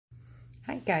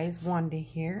Hi guys, Wanda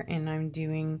here, and I'm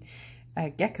doing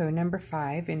Gecko number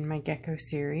 5 in my Gecko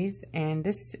series, and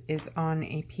this is on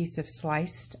a piece of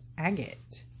sliced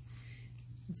agate.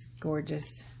 It's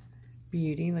gorgeous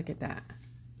beauty. Look at that.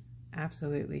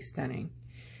 Absolutely stunning.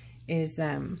 Is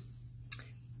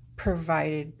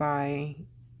provided by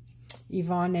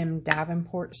Yvonne M.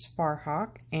 Davenport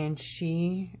Sparhawk, and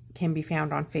she can be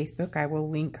found on Facebook. I will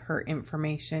link her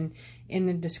information in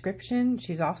the description.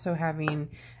 She's also having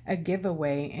a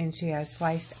giveaway, and she has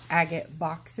sliced agate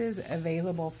boxes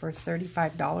available for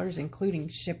 $35, including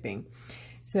shipping.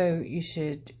 So you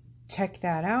should check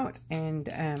that out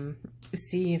and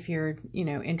see if you're,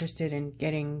 interested in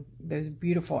getting those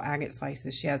beautiful agate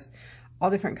slices. She has all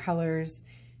different colors,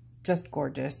 just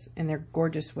gorgeous, and they're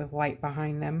gorgeous with light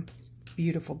behind them.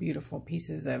 Beautiful, beautiful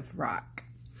pieces of rock.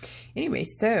 Anyway,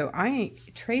 so I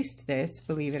traced this,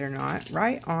 believe it or not,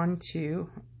 right onto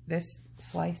this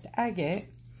sliced agate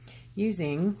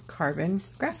using carbon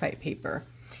graphite paper.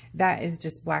 That is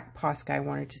just black Posca. I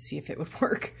wanted to see if it would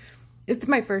work. It's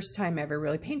my first time ever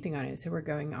really painting on it, so we're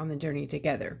going on the journey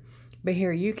together. But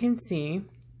here you can see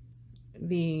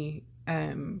the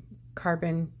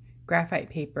carbon graphite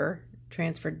paper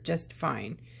transferred just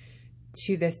fine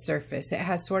to this surface. It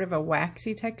has sort of a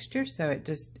waxy texture, so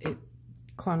it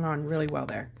clung on really well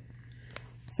there.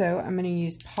 So I'm going to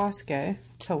use Posca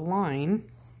to line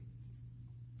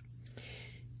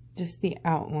just the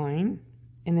outline,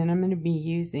 and then I'm going to be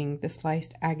using the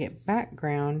sliced agate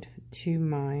background to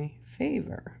my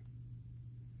favor.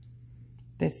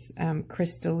 This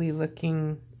crystally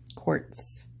looking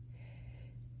quartz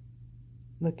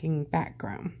looking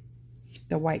background.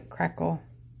 The white crackle.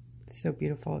 It's so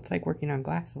beautiful. It's like working on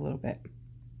glass a little bit.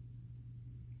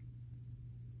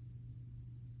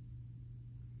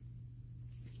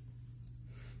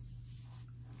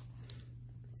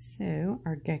 So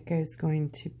our gecko is going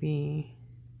to be,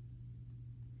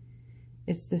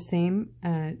 it's the same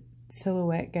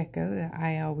silhouette gecko that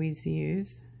I always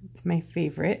use. It's my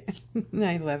favorite.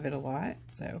 I love it a lot.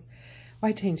 So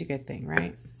why change a good thing,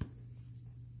 right?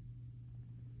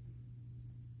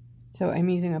 So I'm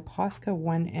using a Posca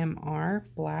 1MR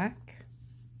black.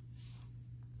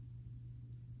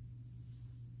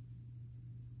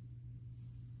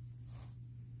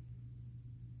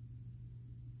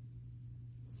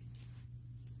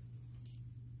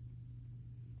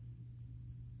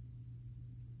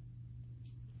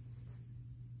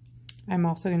 I'm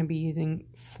also going to be using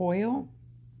foil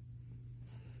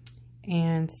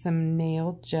and some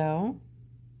nail gel,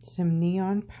 some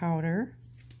neon powder,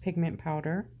 pigment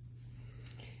powder,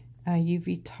 a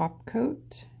UV top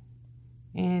coat,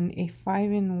 and a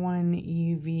 5-in-1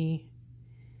 UV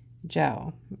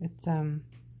gel. It's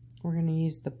we're going to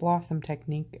use the blossom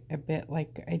technique a bit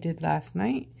like I did last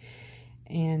night,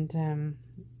 and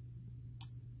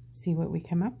see what we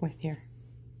come up with here.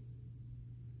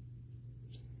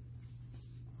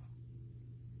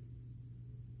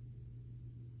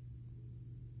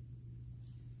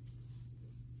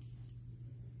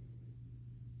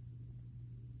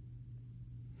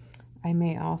 I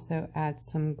may also add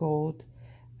some gold,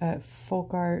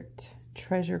 Folk Art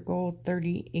Treasure Gold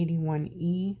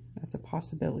 3081E. That's a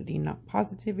possibility, not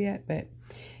positive yet, but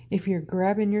if you're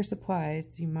grabbing your supplies,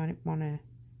 you might want to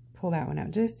pull that one out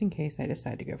just in case I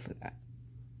decide to go for that.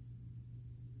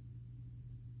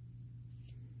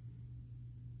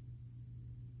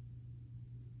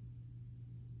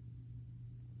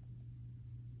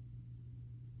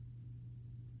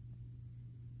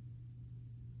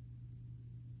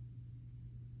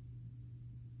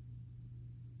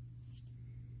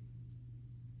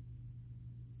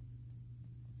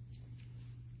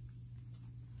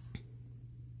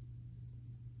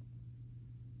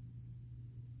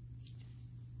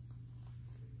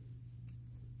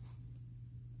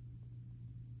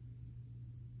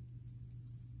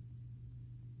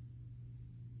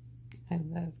 I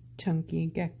love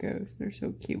chunky geckos. They're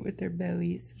so cute with their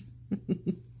bellies.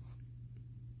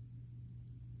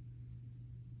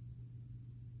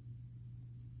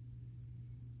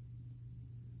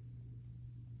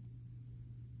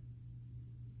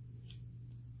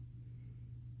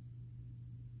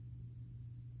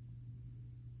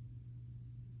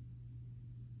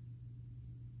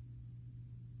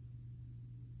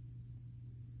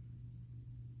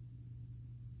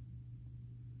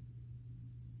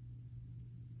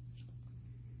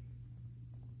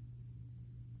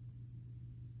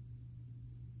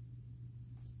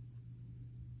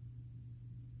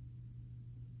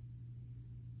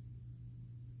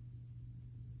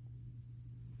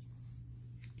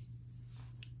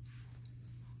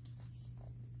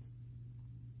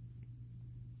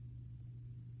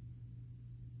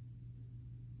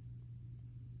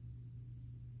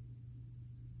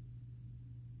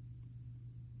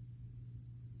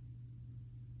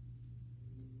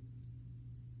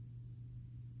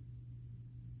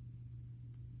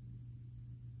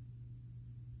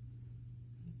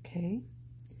 Okay,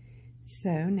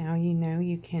 so now you know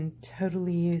you can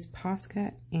totally use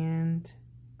Posca and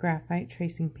graphite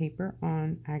tracing paper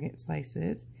on agate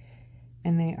slices,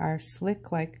 and they are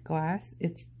slick like glass.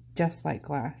 It's just like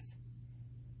glass.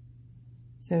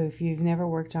 So if you've never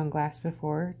worked on glass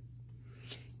before,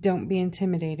 don't be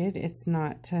intimidated. It's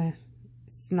not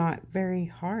very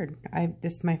hard.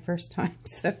 This is my first time,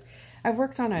 so I've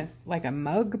worked on a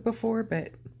mug before,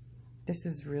 but this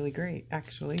is really great,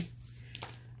 actually.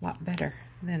 A lot better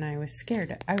than I was scared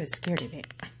of. I was scared of it.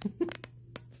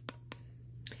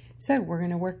 So we're going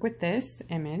to work with this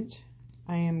image.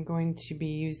 I am going to be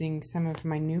using some of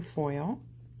my new foil.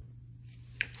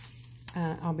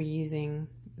 I'll be using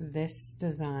this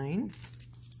design.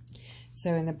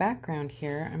 So in the background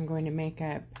here, I'm going to make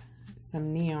up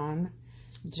some neon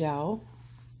gel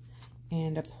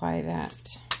and apply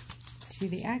that to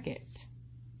the agate.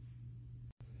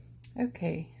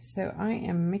 Okay, so I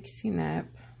am mixing up,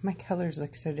 my colors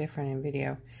look so different in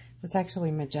video. It's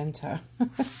actually magenta.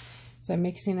 So I'm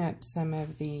mixing up some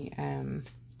of the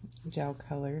gel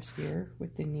colors here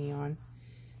with the neon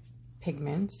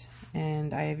pigment,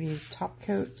 and I have used Top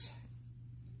Coat,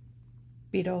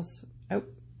 Beetles. Oh,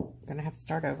 gonna have to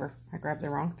start over. I grabbed the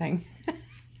wrong thing.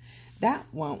 That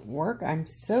won't work. I'm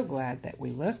so glad that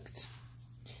we looked.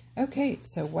 Okay,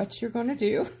 so what you're gonna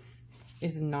do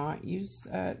is not use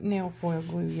nail foil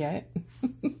glue yet.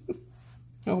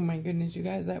 Oh my goodness, you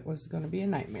guys, that was gonna be a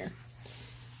nightmare.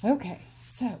 Okay,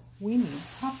 so we need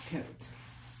Top Coat.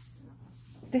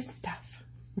 This stuff,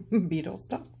 Beetles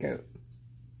Top Coat.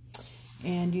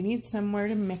 And you need somewhere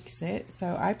to mix it. So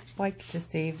I like to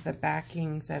save the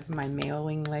backings of my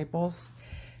mailing labels.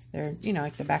 They're, you know,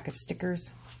 like the back of stickers.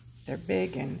 They're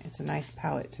big and it's a nice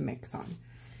palette to mix on.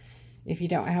 If you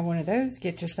don't have one of those,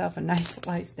 get yourself a nice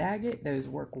sliced agate. Those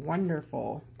work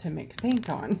wonderful to mix paint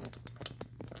on.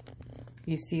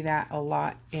 You see that a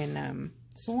lot in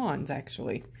salons,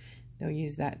 actually. They'll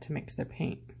use that to mix their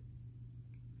paint.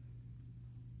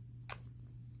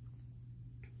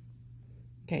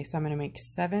 Okay, so I'm going to make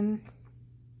 7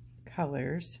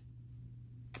 colors.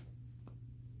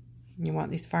 You want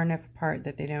these far enough apart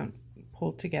that they don't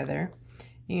pull together.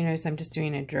 And you notice I'm just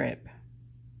doing a drip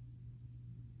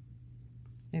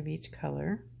of each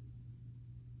color.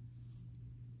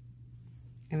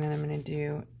 And then I'm going to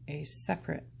do a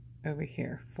separate over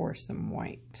here for some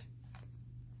white.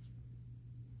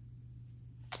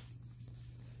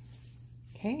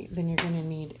 Okay, then you're going to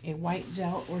need a white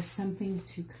gel or something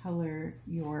to color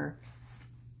your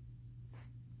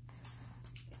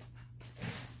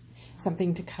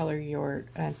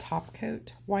top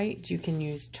coat white. You can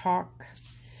use chalk,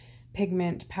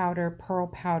 pigment powder, pearl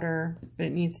powder, but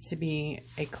it needs to be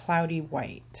a cloudy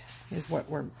white is what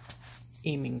we're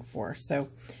aiming for. So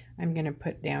I'm going to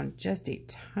put down just a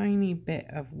tiny bit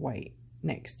of white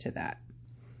next to that,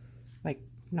 like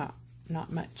not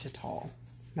much at all.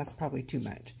 That's probably too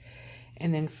much.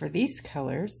 And then for these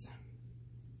colors,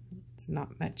 it's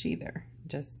not much either.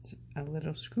 Just a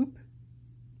little scoop.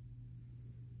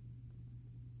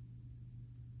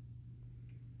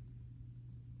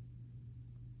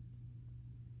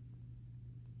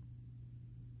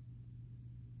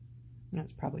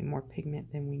 That's probably more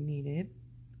pigment than we needed.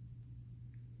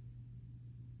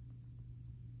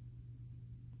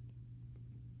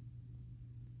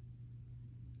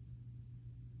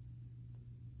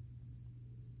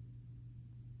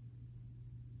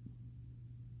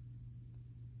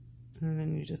 And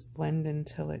then you just blend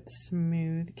until it's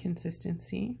smooth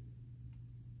consistency.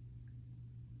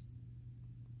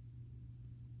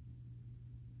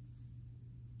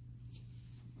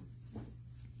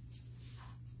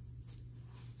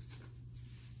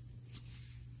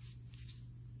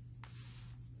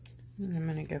 And I'm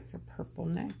going to go for purple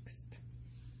next.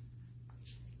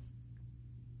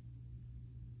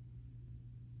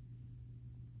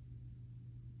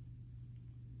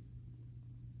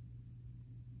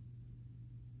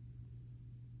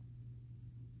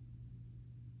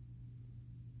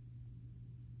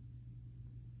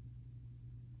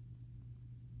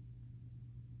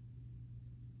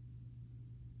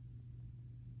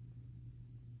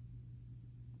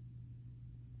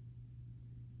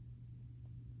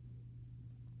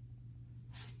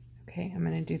 Okay, I'm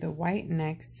going to do the white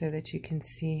next so that you can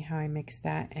see how I mix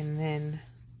that, and then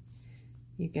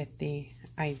you get the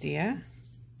idea.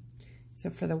 So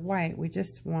for the white, we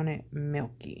just want it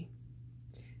milky.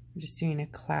 I'm just doing a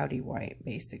cloudy white,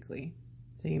 basically.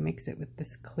 So you mix it with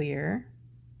this clear.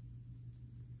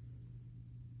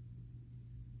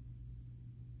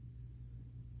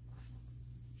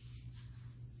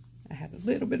 I had a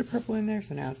little bit of purple in there,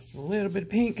 so now it's a little bit of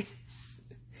pink.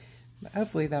 But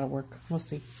hopefully that'll work. We'll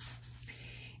see.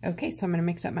 Okay, so I'm going to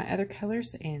mix up my other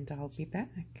colors and I'll be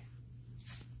back.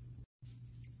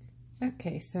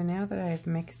 Okay, so now that I've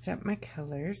mixed up my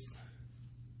colors,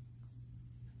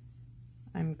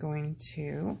 I'm going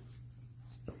to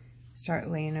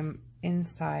start laying them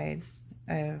inside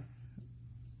of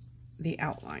the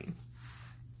outline.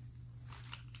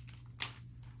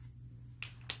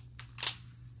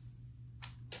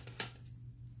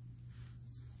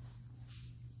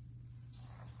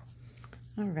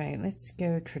 All right, let's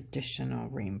go traditional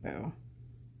rainbow.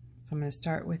 So I'm going to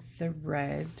start with the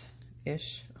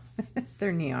red-ish.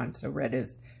 They're neon, so red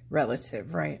is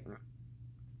relative, right?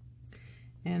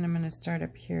 And I'm going to start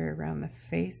up here around the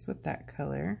face with that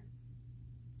color.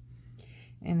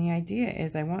 And the idea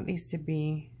is I want these to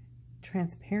be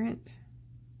transparent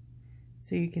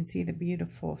so you can see the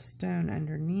beautiful stone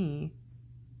underneath.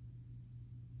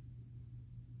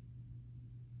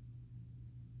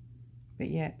 But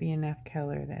yet be enough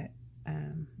color that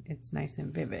it's nice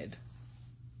and vivid.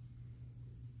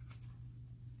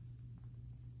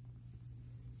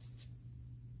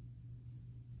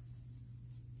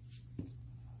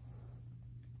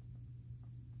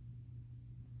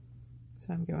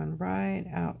 So I'm going right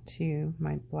out to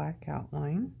my black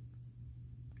outline.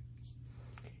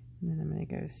 And then I'm going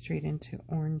to go straight into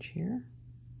orange here.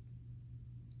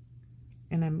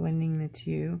 And I'm blending the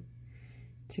two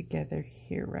together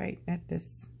here, right at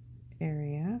this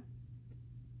area.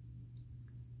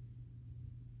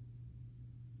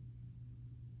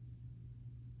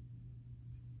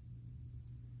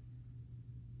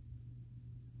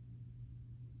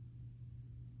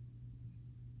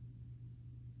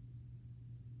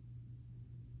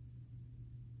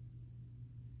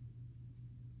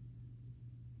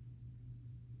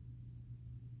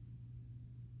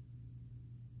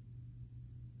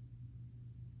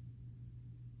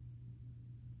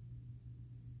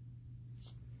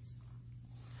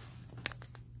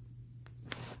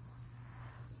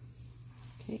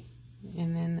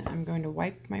 And then I'm going to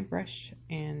wipe my brush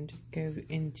and go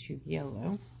into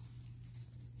yellow.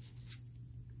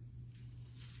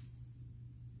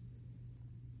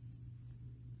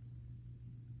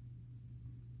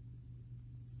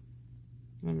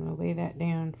 I'm going to lay that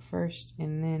down first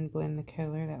and then blend the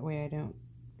color. That way I don't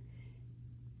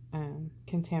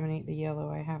contaminate the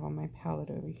yellow I have on my palette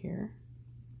over here.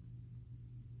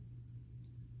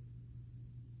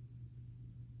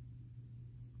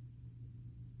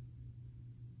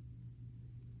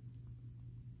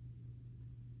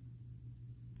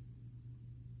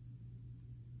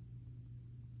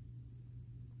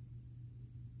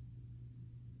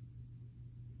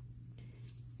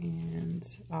 And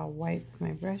I'll wipe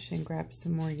my brush and grab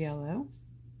some more yellow.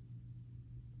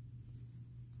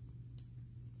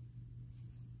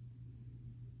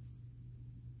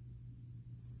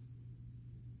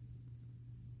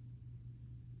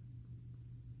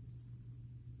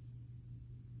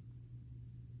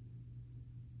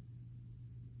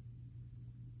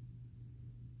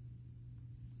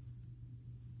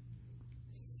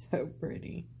 So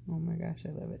pretty. Oh my gosh,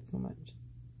 I love it so much.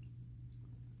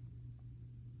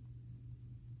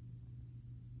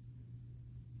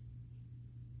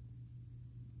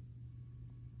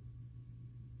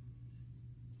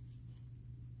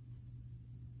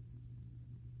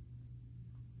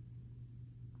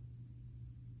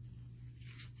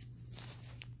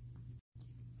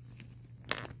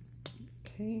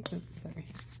 Okay, oops, sorry.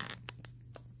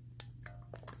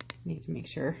 Need to make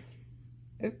sure.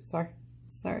 Oops, sorry.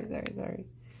 Sorry.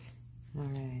 All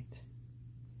right.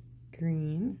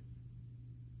 Green.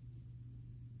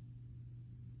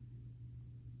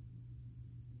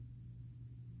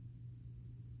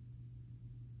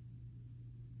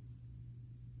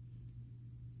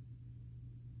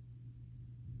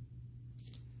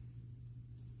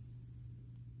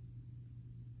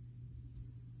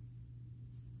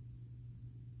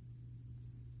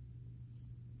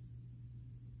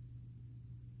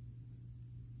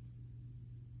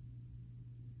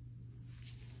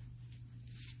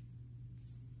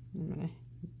 I'm going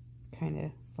to kind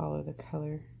of follow the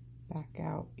color back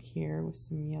out here with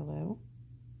some yellow.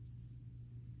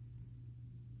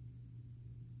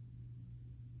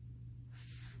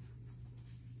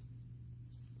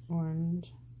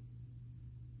 Orange.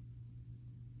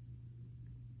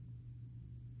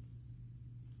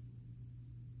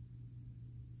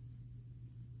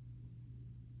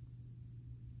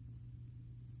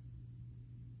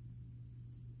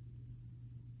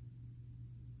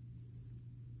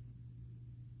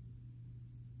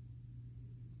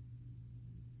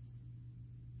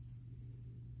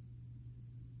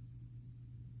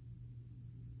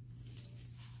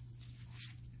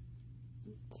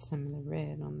 some of the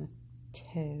red on the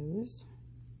toes.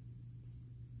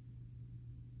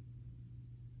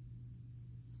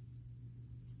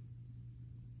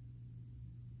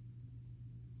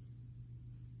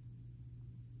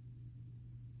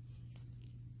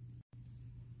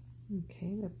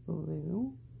 Okay, the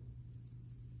blue.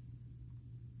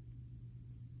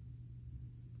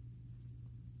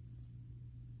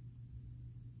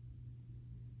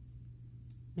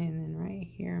 And then right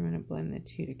here, I'm going to blend the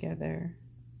two together.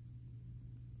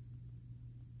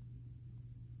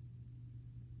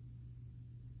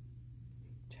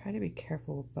 Try to be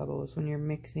careful with bubbles. When you're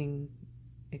mixing,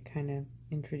 it kind of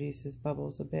introduces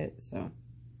bubbles a bit, so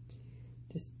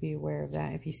just be aware of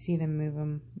that. If you see them, move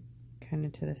them kind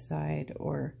of to the side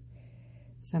or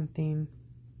something.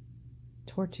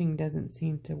 Torching doesn't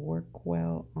seem to work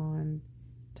well on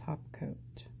top coat.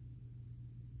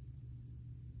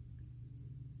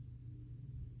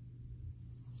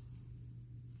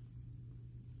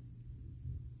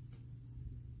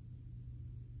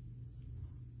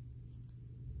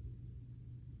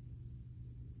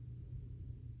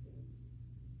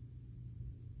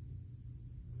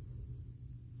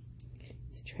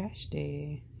 It's trash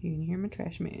day. You can hear my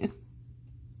trash man.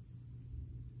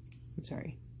 I'm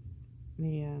sorry.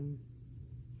 The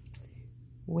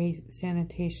waste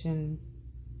sanitation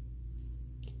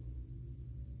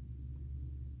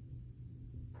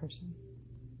person.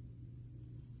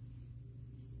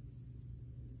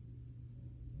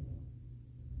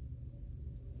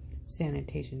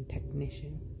 Sanitation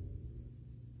technician.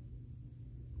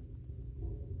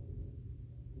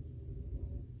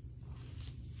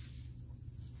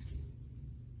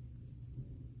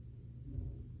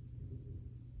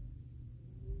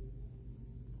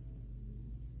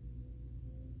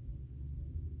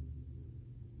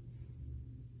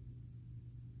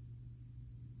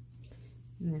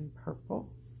 And then purple.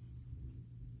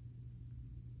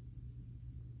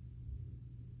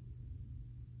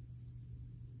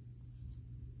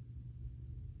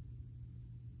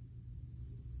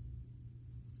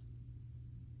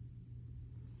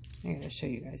 I gotta show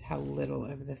you guys how little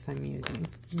of this I'm using.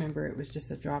 Remember, it was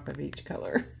just a drop of each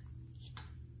color.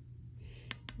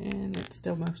 And it's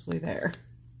still mostly there.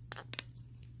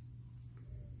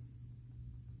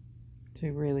 So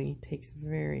it really takes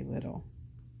very little.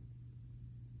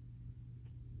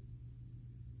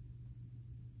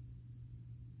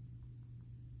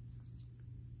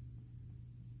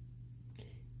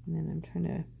 And then I'm trying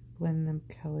to blend them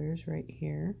colors right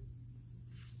here.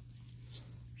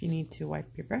 If you need to, wipe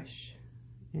your brush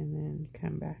and then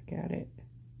come back at it.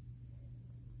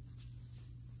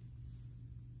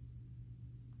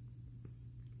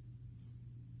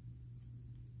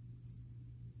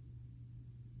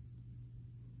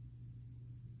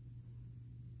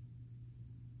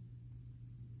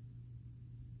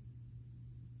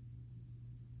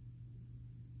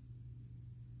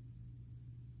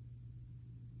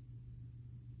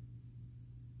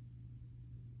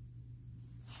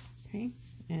 Okay,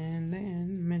 and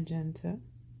then magenta.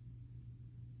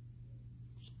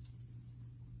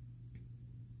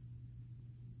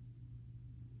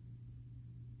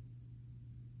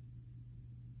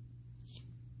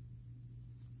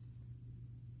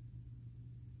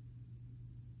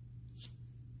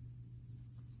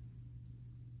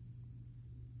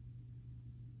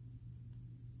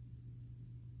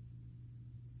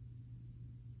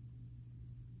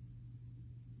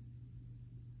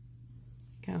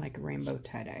 Kind of like a rainbow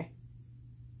tie-dye.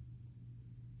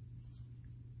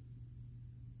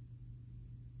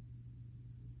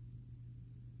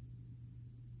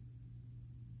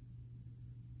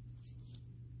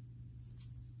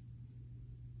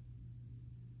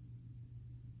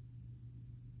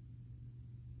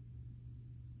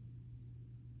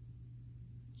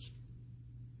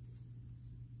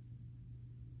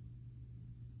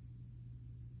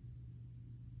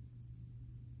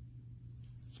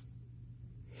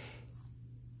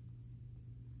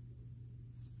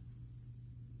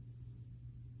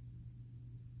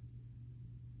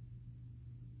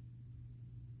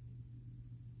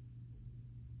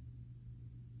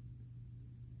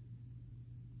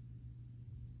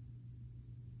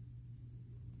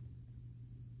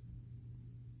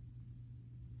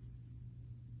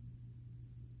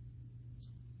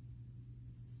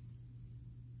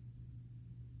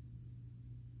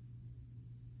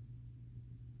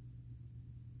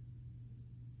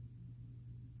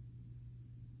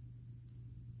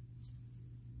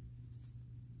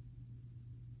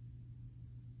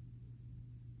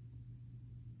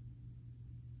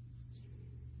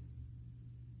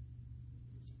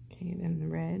 Okay, then the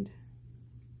red.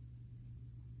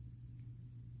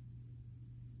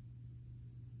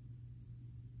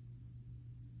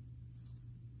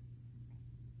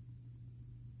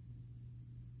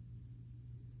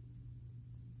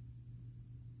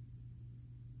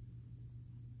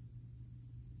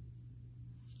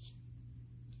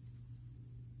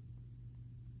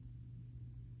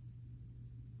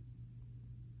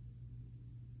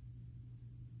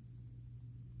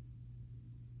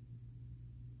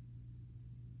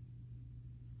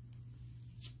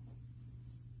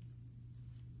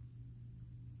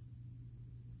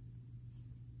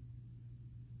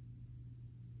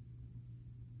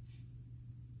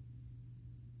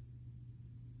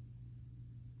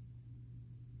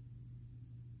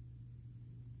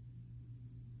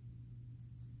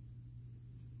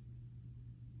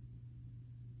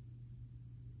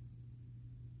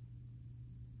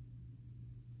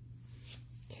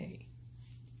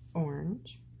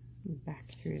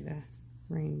 through the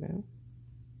rainbow.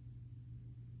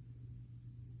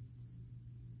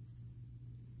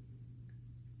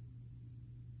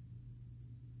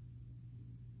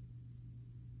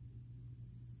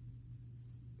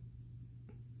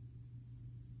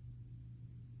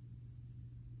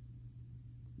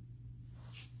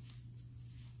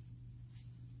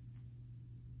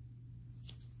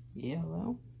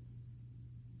 Yellow.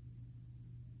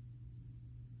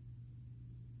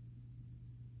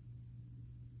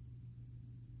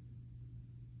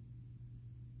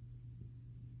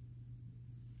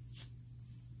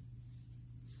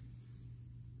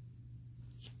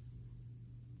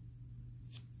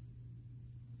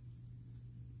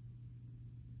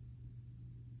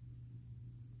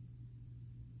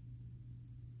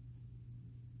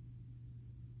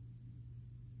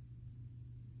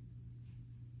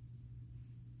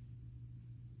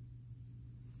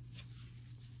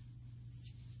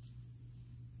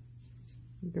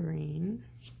 Green.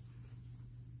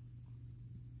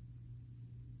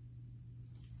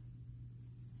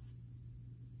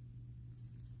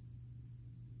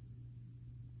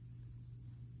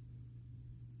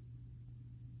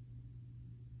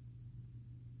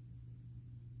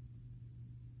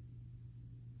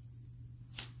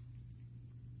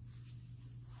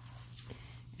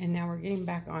 And now we're getting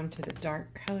back onto the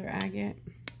dark color agate.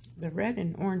 The red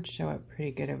and orange show up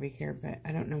pretty good over here, but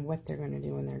I don't know what they're going to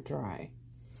do when they're dry.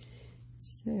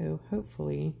 So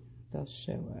hopefully they'll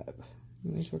show up.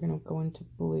 Anyways, we're going to go into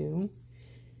blue.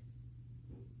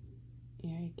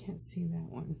 Yeah, you can't see that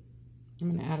one.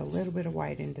 I'm going to add a little bit of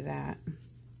white into that,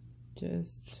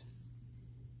 just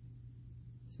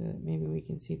so that maybe we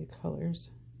can see the colors.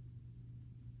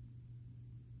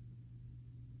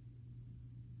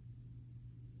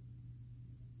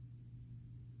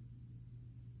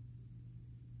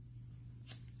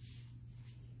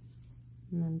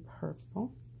 And then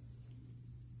purple.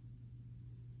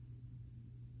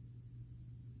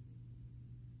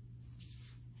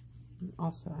 I'm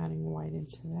also adding white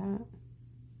into that.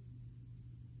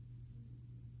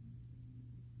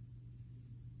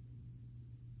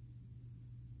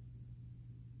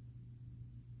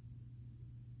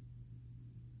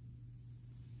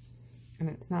 And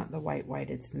it's not the white,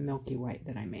 it's the milky white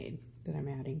that I made, that I'm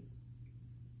adding.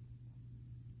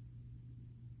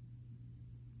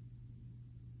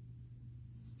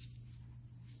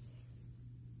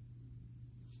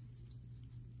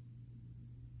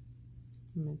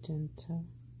 Magenta.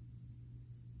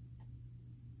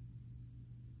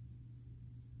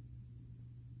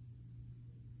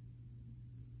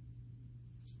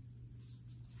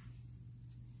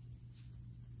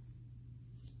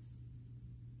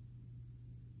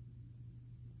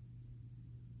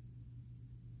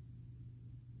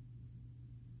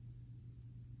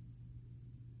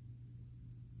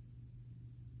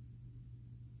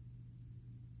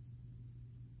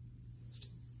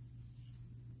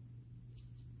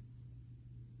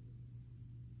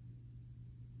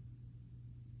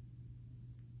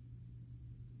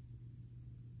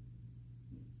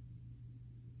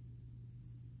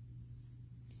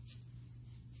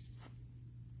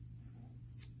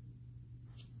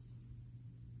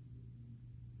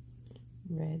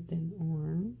 Red and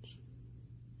orange.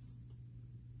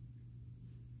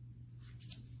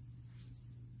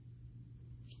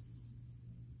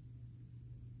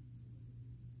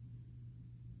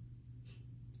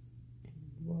 And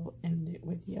we'll end it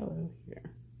with yellow here.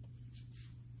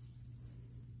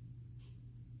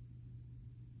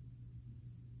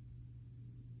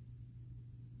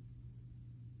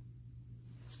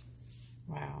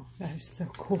 Wow, that is so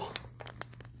cool.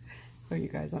 Oh, you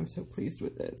guys, I'm so pleased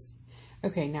with this.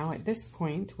 Okay, now at this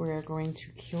point, we're going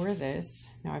to cure this.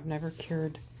 Now, I've never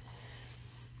cured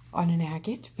on an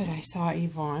agate, but I saw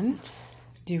Yvonne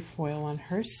do foil on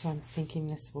hers, so I'm thinking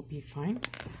this will be fine.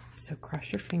 So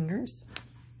cross your fingers.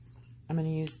 I'm going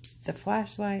to use the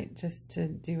flashlight just to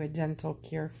do a gentle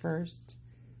cure first,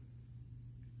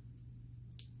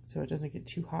 so it doesn't get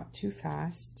too hot too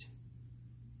fast.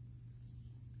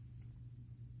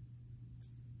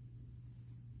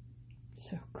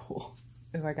 So cool.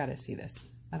 Oh, I gotta see this.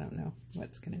 I don't know what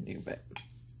it's gonna do, but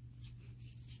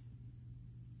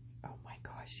oh my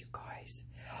gosh, you guys.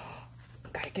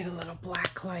 Gotta get a little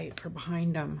black light for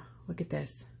behind them. Look at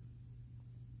this.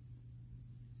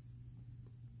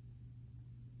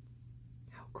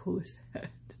 How cool is that?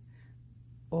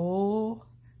 Oh,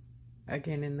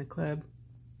 again in the club.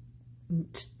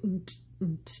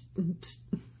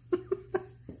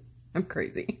 I'm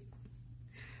crazy.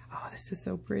 Oh, this is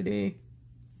so pretty.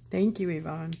 Thank you,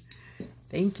 Yvonne.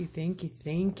 Thank you, thank you,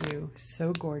 thank you.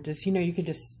 So gorgeous. You know, you could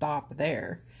just stop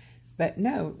there, But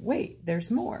no, wait, there's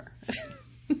more.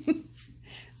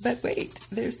 But wait,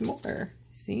 there's more.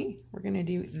 See, we're going to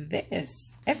do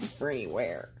this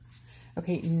everywhere.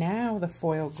 Okay, now the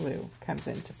foil glue comes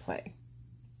into play.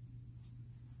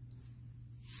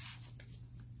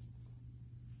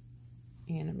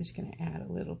 And I'm just going to add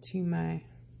a little to my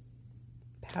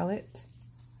palette.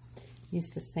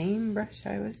 Use the same brush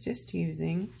I was just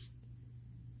using.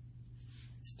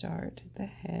 Start at the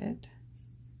head.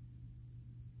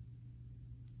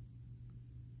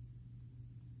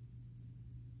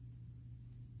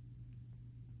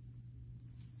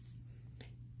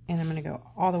 And I'm going to go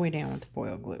all the way down with the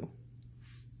foil glue.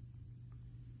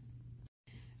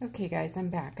 Okay guys, I'm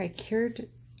back.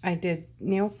 I did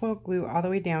nail foil glue all the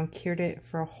way down, cured it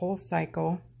for a whole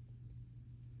cycle.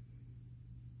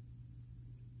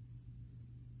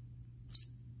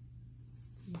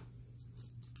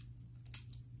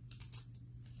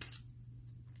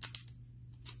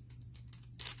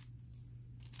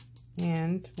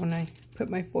 And when I put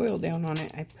my foil down on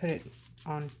it, I put it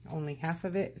on only half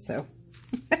of it, so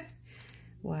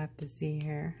we'll have to see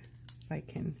here if I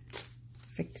can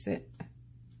fix it.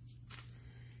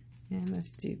 And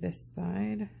let's do this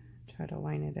side. Try to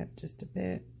line it up just a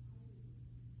bit.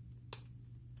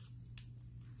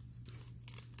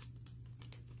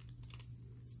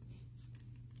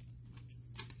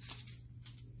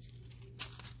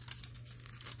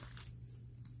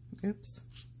 Oops.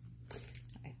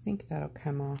 I think that'll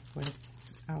come off with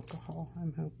alcohol,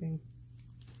 I'm hoping.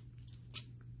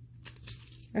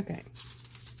 Okay.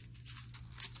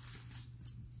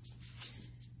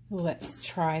 Let's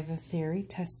try the theory,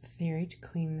 test the theory to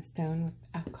clean the stone with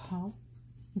alcohol.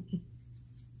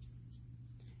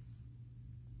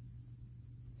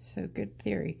 So good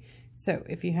theory. So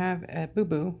if you have a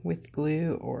boo-boo with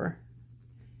glue or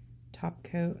top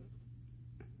coat,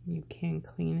 you can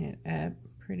clean it up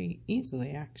pretty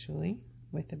easily actually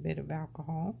with a bit of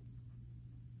alcohol.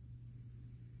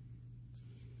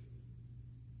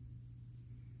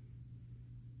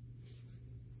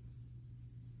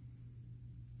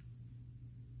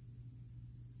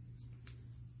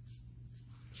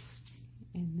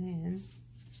 And then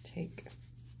take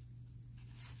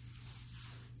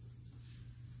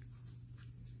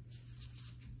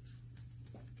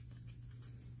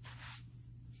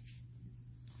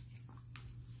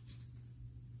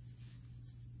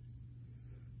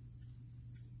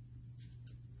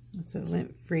it's a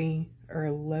lint-free or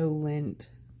a low lint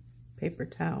paper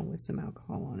towel with some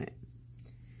alcohol on it,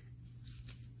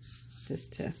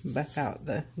 just to buff out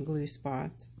the glue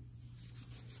spots.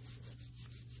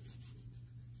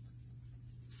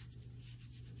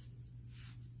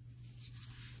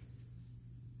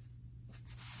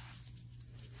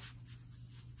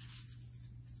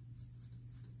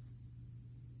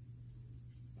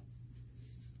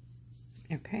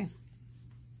 Okay,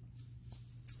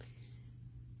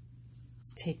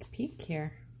 let's take a peek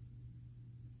here.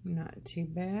 Not too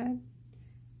bad.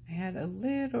 I had a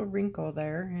little wrinkle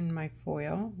there in my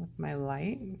foil with my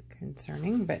light,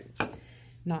 concerning, but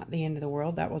not the end of the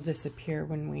world. That will disappear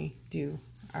when we do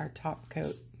our top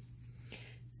coat.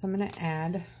 So I'm going to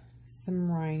add some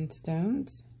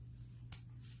rhinestones.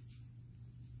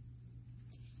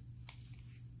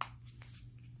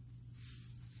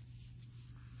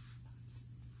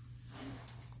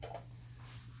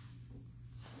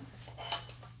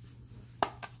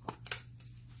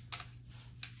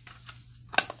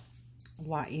 A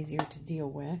lot easier to deal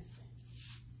with.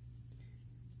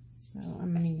 So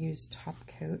I'm going to use top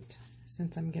coat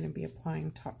since I'm going to be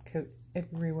applying top coat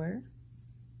everywhere.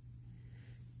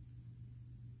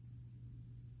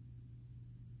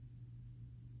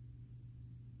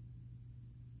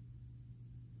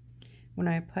 When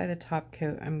I apply the top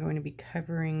coat, I'm going to be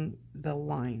covering the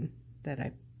line that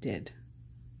I did,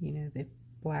 you know, the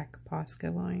black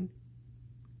Posca line.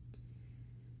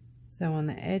 So on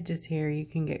the edges here, you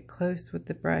can get close with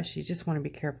the brush. You just want to be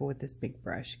careful with this big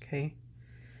brush, okay?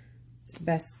 It's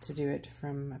best to do it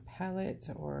from a palette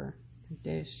or a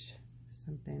dish,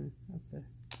 something of the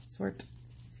sort.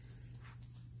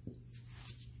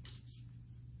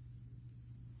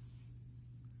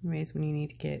 Anyways, when you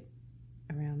need to get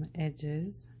around the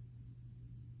edges,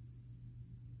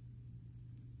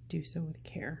 do so with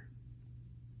care.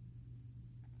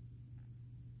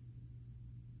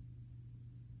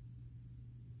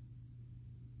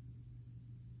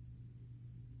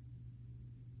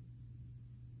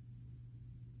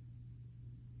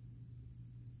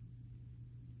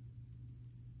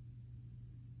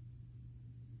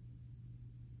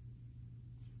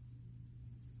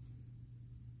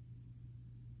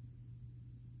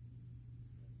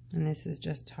 And this is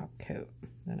just top coat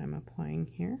that I'm applying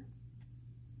here.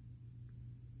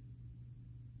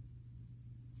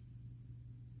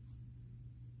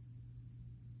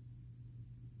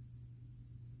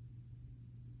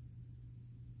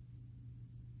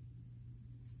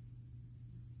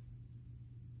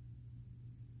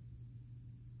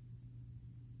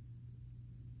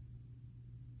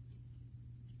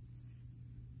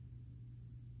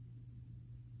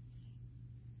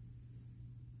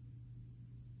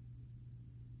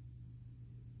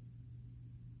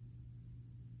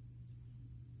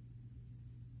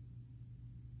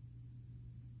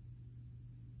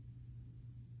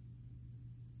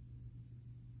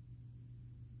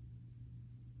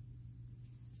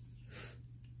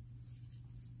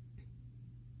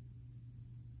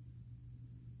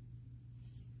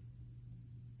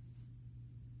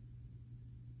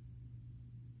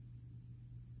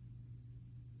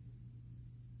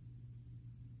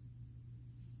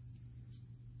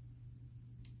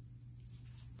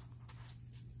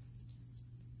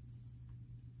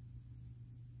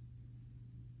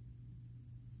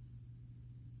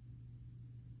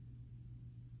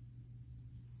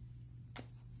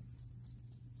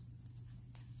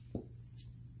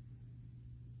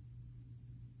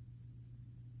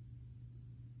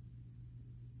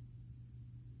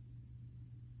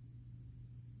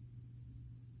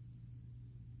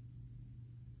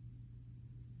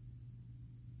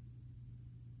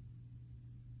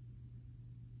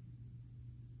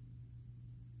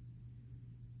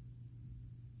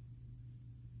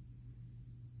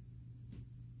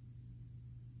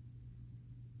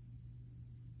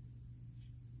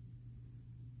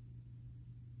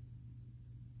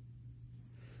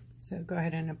 So go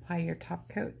ahead and apply your top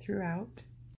coat throughout.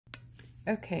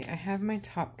 Okay, I have my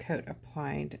top coat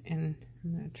applied, and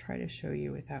I'm going to try to show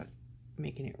you without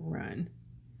making it run.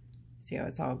 See how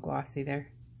it's all glossy there?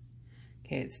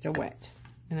 Okay, it's still wet.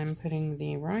 And I'm putting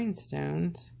the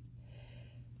rhinestones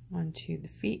onto the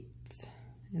feet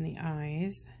and the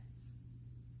eyes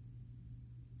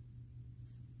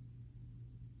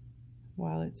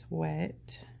while it's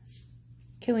wet.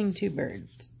 Killing two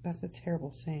birds. That's a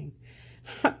terrible saying.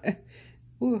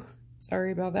 Ooh,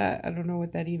 sorry about that. I don't know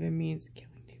what that even means.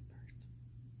 Killing two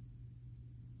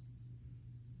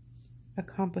birds.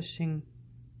 Accomplishing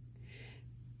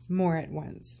more at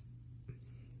once.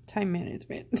 Time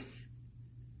management.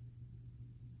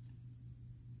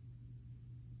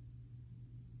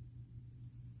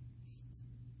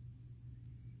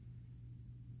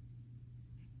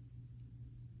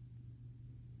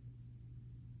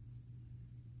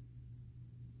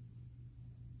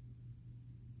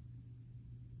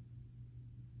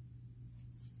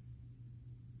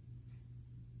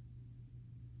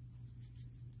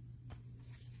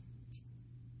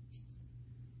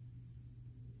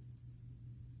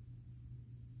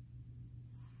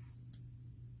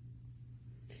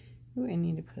 Ooh, I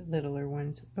need to put littler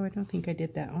ones. Oh, I don't think I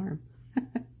did that arm.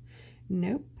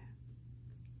 Nope.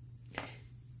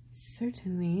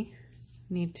 Certainly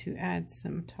need to add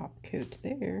some top coat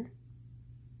there.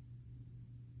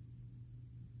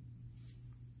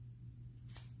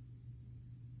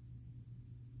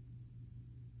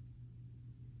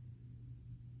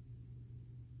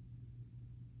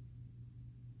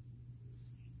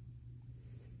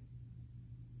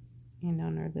 And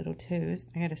on our little toes,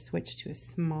 I gotta switch to a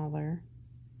smaller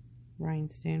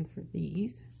rhinestone for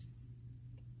these.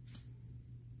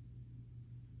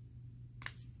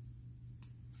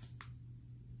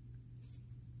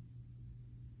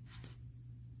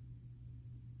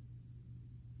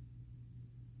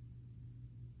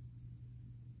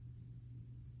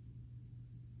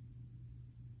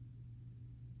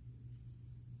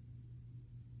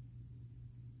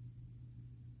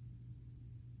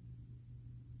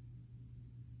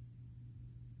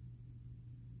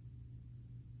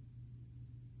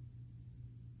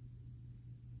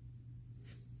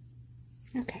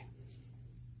 Okay.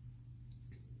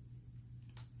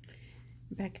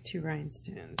 Back to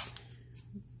rhinestones.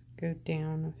 Go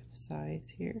down a size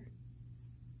here.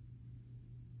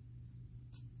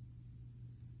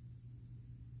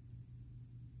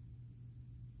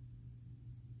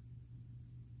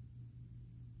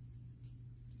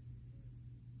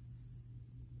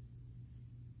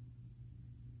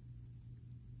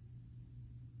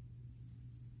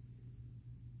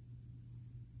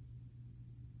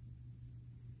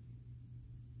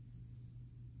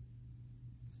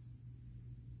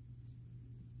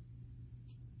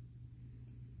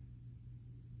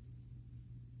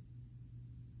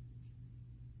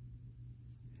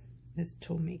 This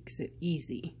tool makes it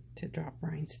easy to drop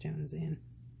rhinestones in.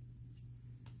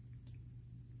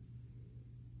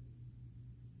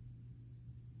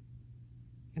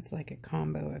 It's like a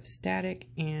combo of static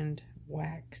and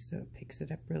wax, so it picks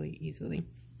it up really easily.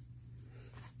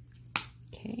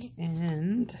 Okay,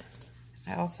 and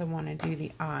I also want to do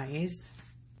the eyes.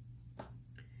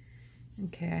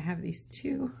 Okay, I have these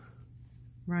two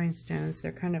rhinestones.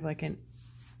 They're kind of like an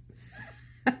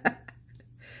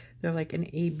they're like an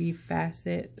AB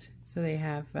facet, so they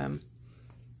have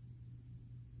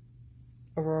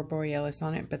Aurora Borealis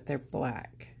on it, but they're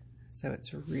black, so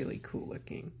it's really cool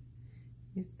looking.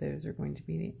 Those are going to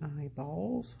be the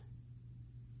eyeballs.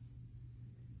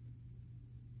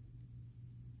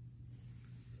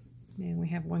 And we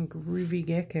have one groovy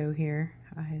gecko here.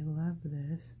 I love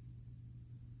this.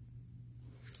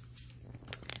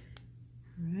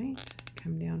 All right,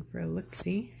 come down for a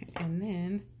look-see, and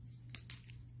then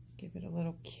give it a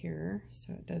little cure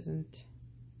so it doesn't.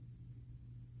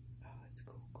 Oh, it's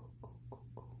cool, cool, cool, cool,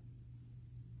 cool.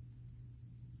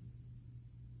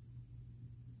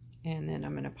 And then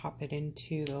I'm going to pop it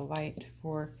into the light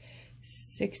for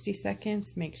 60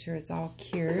 seconds. Make sure it's all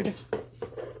cured.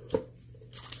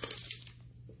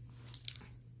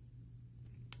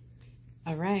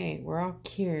 All right, we're all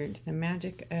cured. The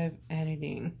magic of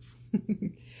editing.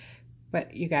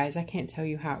 But you guys, I can't tell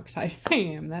you how excited I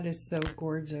am. That is so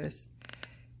gorgeous.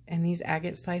 And these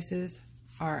agate slices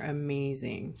are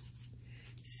amazing.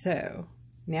 So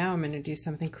now I'm going to do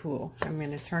something cool. I'm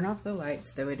going to turn off the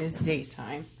lights, though it is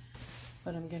daytime.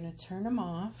 But I'm going to turn them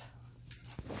off.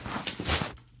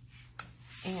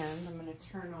 And I'm going to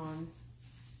turn on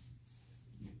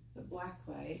the black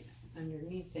light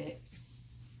underneath it.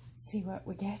 See what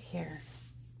we get here.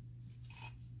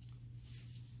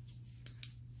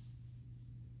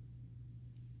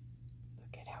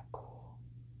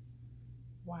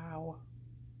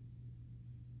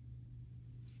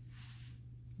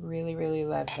 Really, really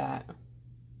love that.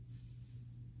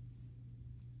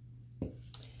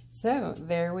 So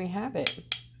there we have it.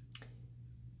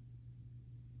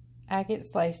 Agate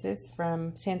Slices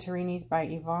from Santorini's by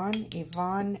Yvonne.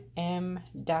 Yvonne M.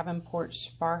 Davenport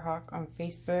Sparhawk on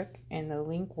Facebook. And the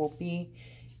link will be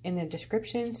in the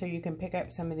description so you can pick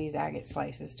up some of these agate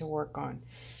slices to work on.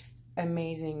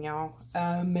 Amazing, y'all.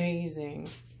 Amazing.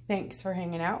 Thanks for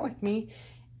hanging out with me.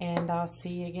 And I'll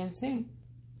see you again soon.